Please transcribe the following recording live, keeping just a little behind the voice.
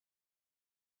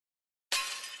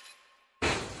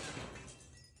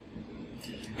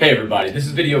Hey everybody, this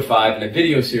is video 5 in a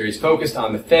video series focused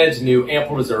on the Fed's new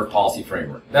ample reserve policy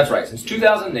framework. That's right, since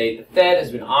 2008, the Fed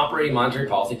has been operating monetary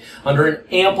policy under an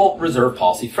ample reserve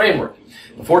policy framework.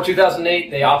 Before 2008,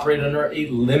 they operated under a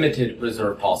limited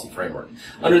reserve policy framework.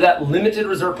 Under that limited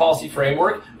reserve policy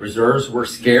framework, reserves were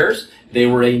scarce, they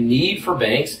were a need for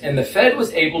banks, and the Fed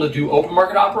was able to do open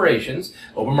market operations,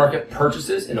 open market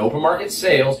purchases, and open market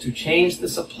sales to change the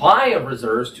supply of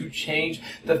reserves to change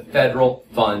the federal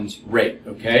funds rate,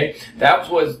 okay? That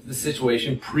was the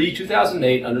situation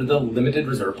pre-2008 under the limited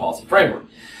reserve policy framework.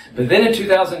 But then in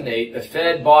 2008, the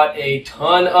Fed bought a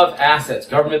ton of assets,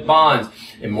 government bonds,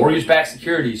 and mortgage-backed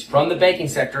securities from the banking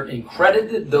sector and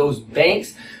credited those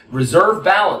banks' reserve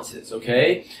balances,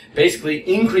 okay? Basically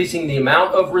increasing the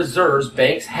amount of reserves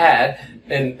banks had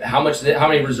and how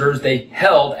many reserves they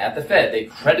held at the Fed. They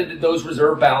credited those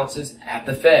reserve balances at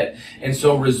the Fed. And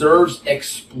so reserves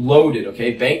exploded,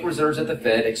 okay? Bank reserves at the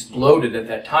Fed exploded at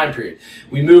that time period.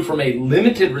 We moved from a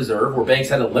limited reserve, where banks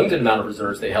had a limited amount of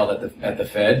reserves they held at the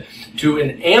Fed, to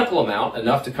an ample amount,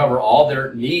 enough to cover all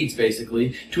their needs,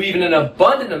 basically, to even an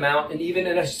abundant amount, and even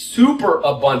in a super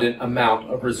abundant amount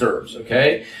of reserves,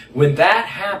 okay? When that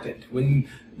happened, when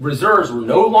reserves were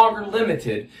no longer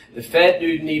limited, the Fed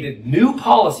needed new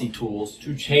policy tools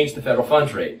to change the federal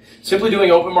funds rate. Simply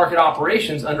doing open market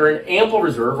operations under an ample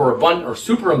reserve or abundant or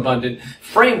super abundant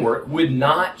framework would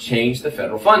not change the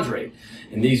federal funds rate.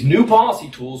 And these new policy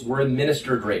tools were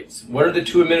administered rates. What are the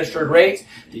two administered rates?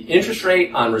 The interest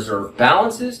rate on reserve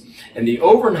balances and the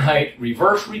overnight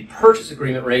reverse repurchase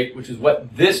agreement rate, which is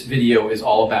what this video is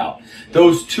all about.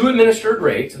 Those two administered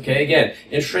rates, okay, again,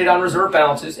 interest rate on reserve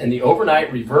balances and the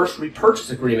overnight reverse repurchase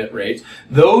agreement rates,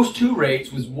 those two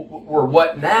rates were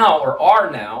what now, or are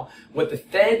now, what the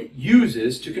Fed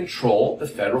uses to control the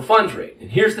federal funds rate. And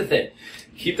here's the thing.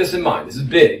 Keep this in mind, this is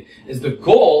big, is the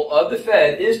goal of the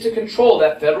Fed is to control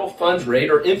that federal funds rate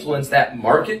or influence that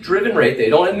market-driven rate. They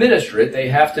don't administer it, they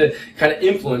have to kind of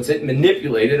influence it,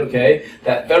 manipulate it, okay?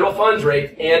 That federal funds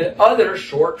rate and other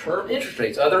short-term interest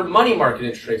rates, other money market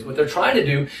interest rates. What they're trying to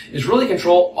do is really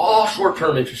control all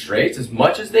short-term interest rates as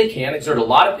much as they can, exert a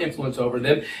lot of influence over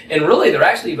them, and really they're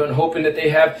actually even hoping that they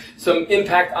have some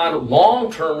impact on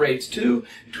long-term rates too,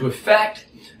 to affect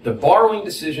the borrowing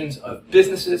decisions of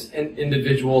businesses and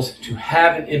individuals, to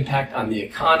have an impact on the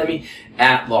economy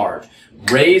at large.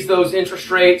 Raise those interest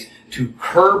rates to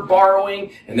curb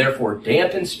borrowing and therefore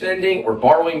dampen spending, or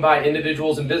borrowing by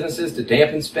individuals and businesses to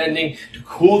dampen spending to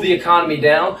cool the economy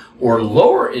down, or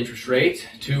lower interest rates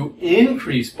to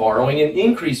increase borrowing and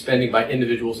increase spending by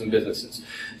individuals and businesses.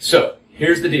 So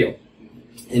here's the deal.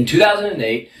 In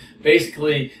 2008,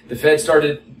 basically, the Fed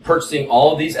started purchasing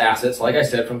all of these assets, like I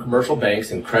said, from commercial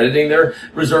banks and crediting their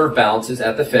reserve balances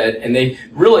at the Fed, and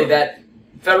that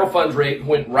federal funds rate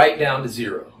went right down to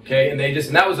zero, okay? And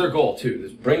that was their goal too,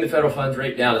 is bring the federal funds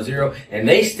rate down to zero, and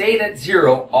they stayed at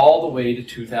zero all the way to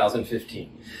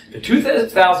 2015. The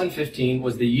 2015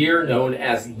 was the year known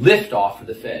as Liftoff for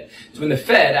the Fed. It's when the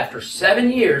Fed, after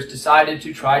 7 years, decided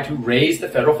to try to raise the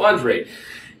federal funds rate.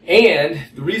 And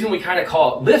the reason we kind of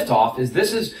call it liftoff is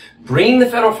this is bringing the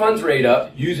federal funds rate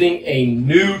up using a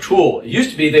new tool. It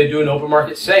used to be they'd do an open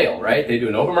market sale, right? They do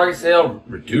an open market sale,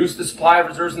 reduce the supply of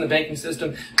reserves in the banking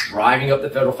system, driving up the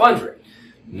federal funds rate.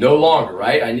 No longer,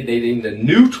 right? They need a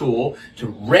new tool to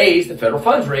raise the federal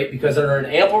funds rate, because under an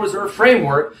ample reserve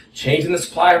framework, changing the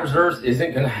supply of reserves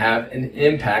isn't going to have an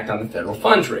impact on the federal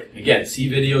funds rate. Again, see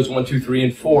videos 1, 2, 3,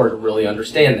 and 4 to really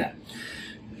understand that.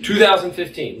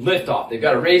 2015, liftoff. They've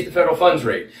got to raise the federal funds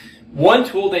rate. One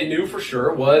tool they knew for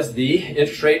sure was the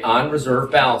interest rate on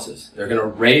reserve balances. They're going to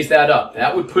raise that up.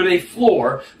 That would put a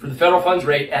floor for the federal funds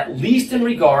rate, at least in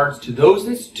regards to those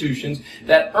institutions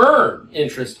that earn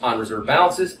interest on reserve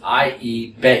balances,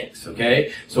 i.e. banks,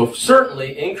 okay? So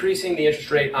certainly increasing the interest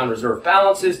rate on reserve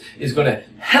balances is going to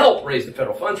help raise the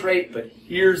federal funds rate, but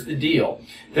here's the deal.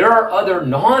 There are other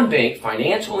non-bank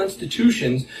financial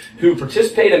institutions who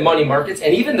participate in money markets,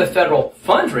 and even the federal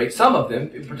funds rate, some of them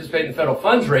who participate in the federal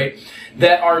funds rate,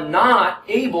 that are not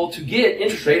able to get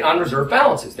interest rate on reserve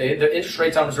balances. The interest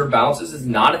rates on reserve balances is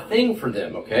not a thing for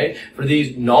them, okay, for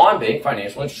these non-bank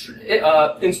financial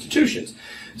institutions.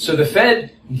 So the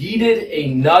Fed needed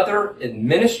another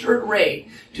administered rate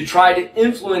to try to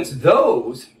influence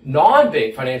those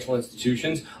non-bank financial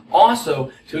institutions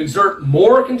also to exert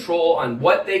more control on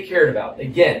what they cared about.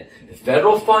 Again, the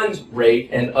federal funds rate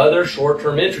and other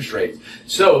short-term interest rates.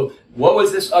 So what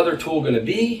was this other tool going to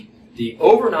be? the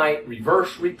Overnight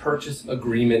Reverse Repurchase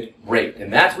Agreement rate.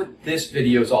 And that's what this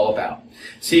video is all about.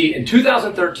 See, in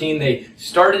 2013, they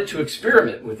started to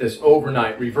experiment with this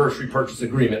Overnight Reverse Repurchase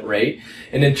Agreement rate.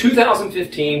 And in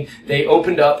 2015, they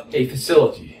opened up a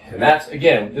facility. And that's,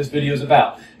 again, what this video is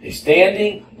about. A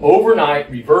standing overnight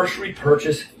reverse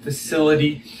repurchase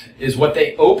facility is what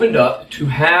they opened up to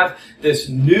have this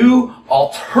new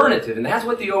alternative. And that's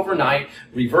what the overnight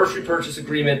reverse repurchase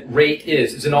agreement rate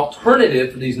is. It's an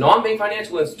alternative for these non-bank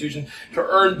financial institutions to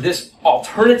earn this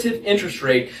alternative interest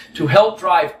rate to help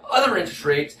drive other interest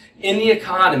rates in the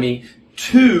economy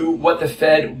to what the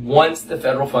Fed wants the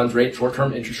federal funds rate,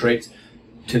 short-term interest rates,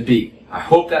 to be. I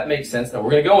hope that makes sense. Now,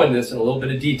 we're going to go into this in a little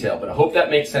bit of detail, but I hope that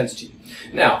makes sense to you.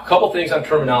 Now, a couple things on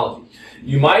terminology.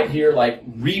 You might hear like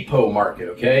repo market,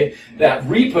 okay? That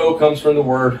repo comes from the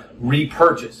word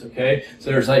repurchase, okay? So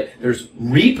there's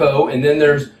repo and then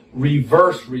there's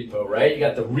reverse repo, right? You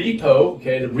got the repo,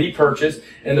 okay, the repurchase,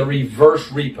 and the reverse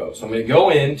repo. So I'm going to go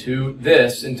into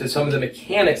some of the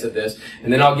mechanics of this,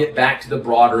 and then I'll get back to the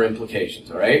broader implications,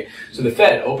 all right? So the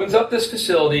Fed opens up this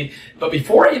facility, but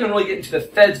before I even really get into the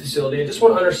Fed's facility, I just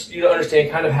want you to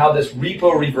understand kind of how this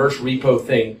repo, reverse repo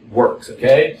thing works,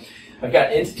 okay? I've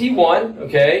got entity 1,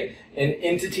 okay, and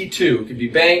entity 2. It could be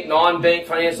bank, non-bank,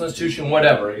 financial institution,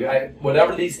 whatever.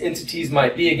 Whatever these entities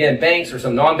might be, again, banks or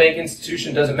some non-bank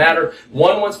institution, doesn't matter.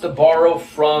 One wants to borrow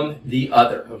from the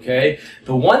other, okay?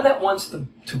 The one that wants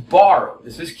to borrow,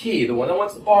 this is key, the one that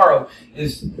wants to borrow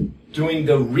is doing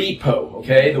the repo,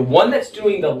 okay? The one that's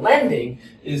doing the lending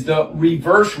is the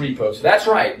reverse repo. So that's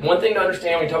right. One thing to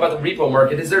understand when we talk about the repo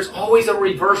market is there's always a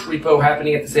reverse repo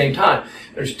happening at the same time.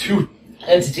 There's two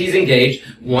entities engaged.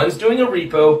 One's doing a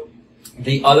repo,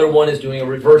 the other one is doing a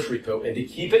reverse repo. And to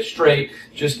keep it straight,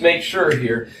 just make sure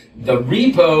here, the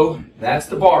repo, that's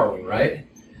the borrowing, right?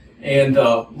 And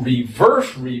the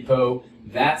reverse repo,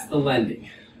 that's the lending,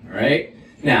 all right?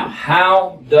 Now,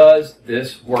 how does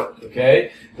this work,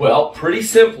 okay? Well, pretty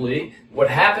simply, what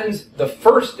happens the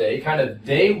first day, kind of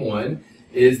day one,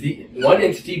 is the one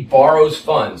entity borrows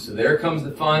funds. So there comes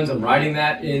the funds. I'm writing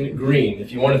that in green.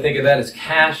 If you want to think of that as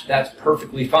cash, that's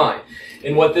perfectly fine.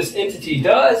 And what this entity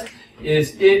does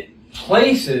is it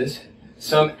places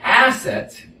some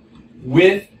assets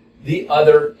with the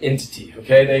other entity,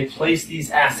 okay? They place these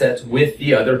assets with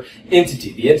the other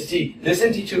entity. This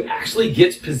entity 2 actually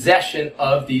gets possession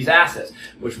of these assets.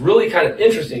 What's really kind of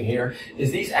interesting here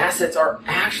is these assets are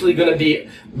actually going to be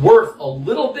worth a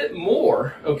little bit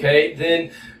more, okay,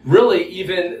 than really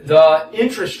even the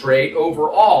interest rate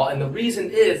overall. And the reason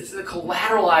is this is a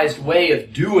collateralized way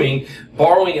of doing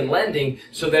borrowing and lending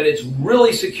so that it's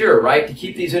really secure, right? To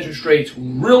keep these interest rates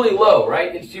really low,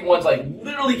 right? Entity 1's like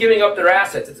literally giving up their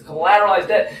assets. It's a collateralized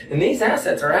debt. And these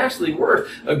assets are actually worth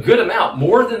a good amount,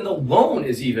 more than the loan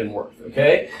is even worth,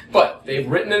 okay? But they've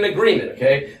written an agreement,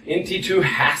 okay? Entity 2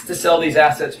 has to sell these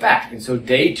assets back. And so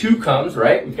day 2 comes,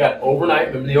 right? We've got overnight,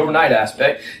 remember the overnight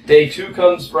aspect. Day 2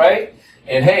 comes, right?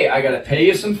 And hey, I got to pay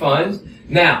you some funds.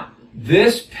 Now,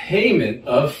 this payment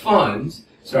of funds,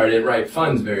 sorry, I didn't write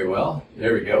funds very well.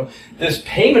 There we go. This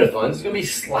payment of funds is going to be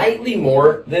slightly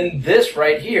more than this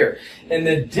right here. And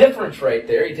the difference right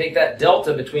there, you take that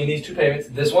delta between these two payments,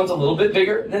 this one's a little bit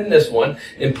bigger than this one,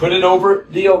 and put it over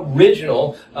the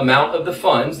original amount of the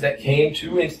funds that came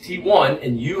to entity 1,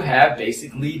 and you have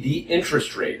basically the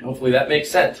interest rate. Hopefully that makes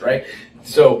sense, right?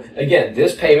 So, again,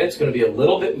 this payment's going to be a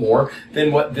little bit more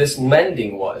than what this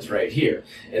lending was right here.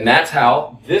 And that's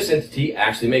how this entity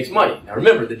actually makes money. Now,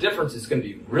 remember, the difference is going to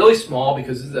be really small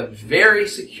because this is a very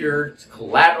secure,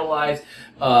 collateralized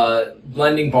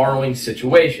lending, borrowing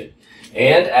situation.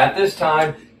 And at this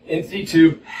time, entity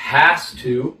 2 has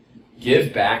to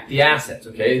give back the assets,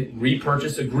 okay?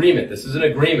 Repurchase agreement. This is an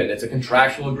agreement. It's a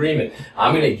contractual agreement.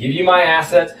 I'm going to give you my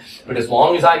assets, but as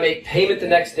long as I make payment the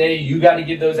next day, you got to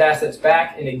give those assets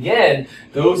back. And again,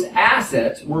 those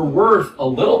assets were worth a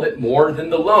little bit more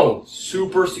than the loan.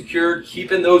 Super secured,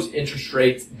 keeping those interest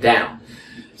rates down.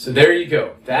 So there you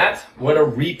go. That's what a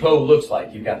repo looks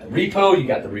like. You've got the repo, you've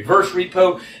got the reverse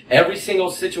repo. Every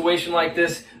single situation like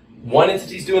this, one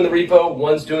entity's doing the repo,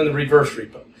 one's doing the reverse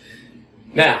repo.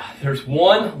 Now, there's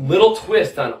one little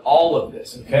twist on all of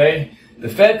this, okay? The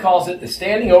Fed calls it the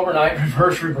Standing Overnight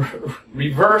Reverse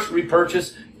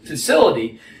Repurchase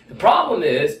Facility. The problem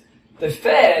is the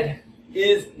Fed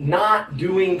is not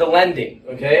doing the lending,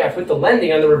 okay? I put the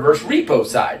lending on the reverse repo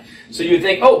side. So you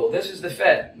think, oh, well, this is the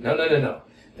Fed. No, no, no, no.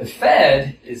 The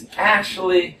Fed is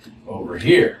actually over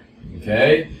here,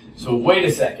 okay? So wait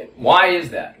a second. Why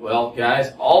is that? Well,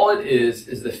 guys, all it is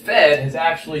the Fed has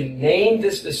actually named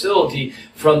this facility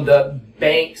from the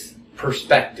bank's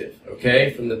perspective,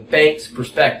 okay? From the bank's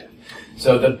perspective.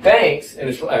 So the banks, and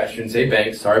I shouldn't say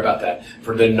banks, sorry about that,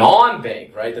 for the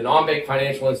non-bank, right, the non-bank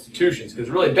financial institutions, because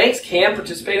really banks can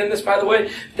participate in this, by the way.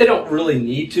 They don't really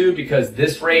need to because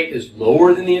this rate is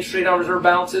lower than the interest rate on reserve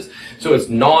balances. So it's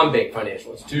non-bank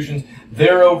financial institutions.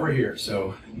 They're over here.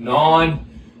 So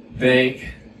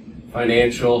non-bank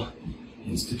financial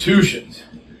institutions.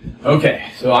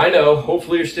 Okay, so I know,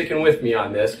 hopefully you're sticking with me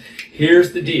on this.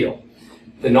 Here's the deal.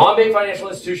 The non-bank financial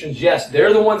institutions, yes,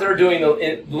 they're the ones that are doing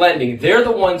the lending. They're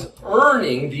the ones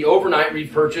earning the overnight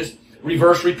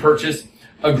reverse repurchase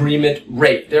agreement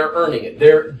rate. They're earning it.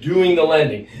 They're doing the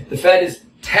lending. The Fed is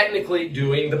technically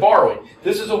doing the borrowing.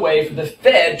 This is a way for the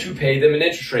Fed to pay them an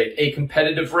interest rate, a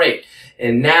competitive rate.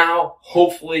 And now,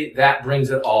 hopefully, that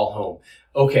brings it all home.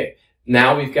 Okay,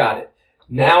 now we've got it.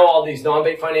 Now all these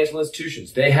non-bank financial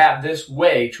institutions, they have this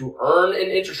way to earn an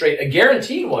interest rate, a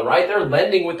guaranteed one, right? They're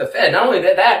lending with the Fed. Not only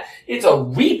that, it's a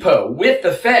repo with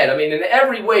the Fed. I mean, in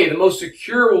every way, the most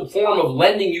secure form of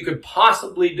lending you could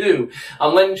possibly do.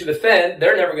 I'm lending to the Fed.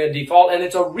 They're never going to default. And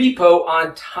it's a repo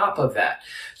on top of that.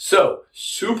 So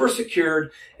super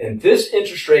secured. And this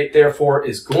interest rate, therefore,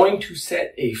 is going to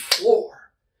set a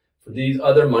floor for these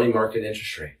other money market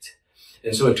interest rates.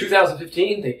 And so in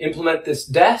 2015, they implement this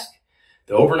desk.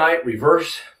 The overnight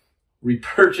reverse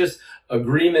repurchase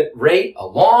agreement rate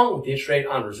along with the interest rate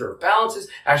on reserve balances.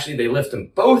 Actually, they lift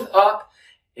them both up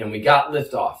and we got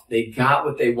liftoff. They got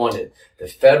what they wanted. The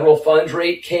federal funds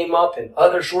rate came up and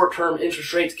other short-term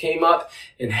interest rates came up.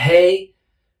 And hey,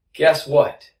 guess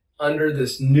what? Under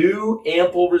this new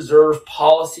ample reserve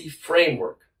policy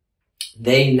framework,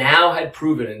 they now had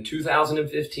proven in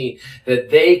 2015 that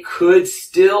they could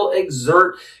still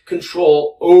exert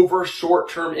control over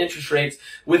short-term interest rates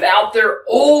without their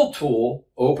old tool,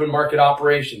 open market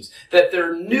operations, that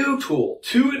their new tool,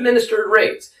 two administered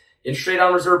rates, interest rate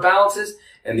on reserve balances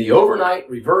and the overnight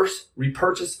reverse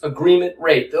repurchase agreement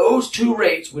rate, those two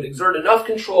rates would exert enough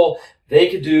control they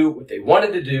could do what they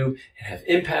wanted to do and have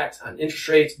impacts on interest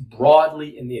rates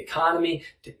broadly in the economy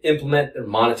to implement their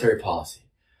monetary policy.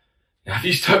 Now, if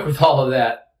you stuck with all of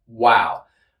that, wow.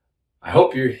 I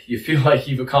hope you feel like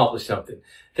you've accomplished something.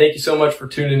 Thank you so much for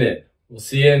tuning in. We'll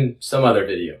see you in some other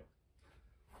video.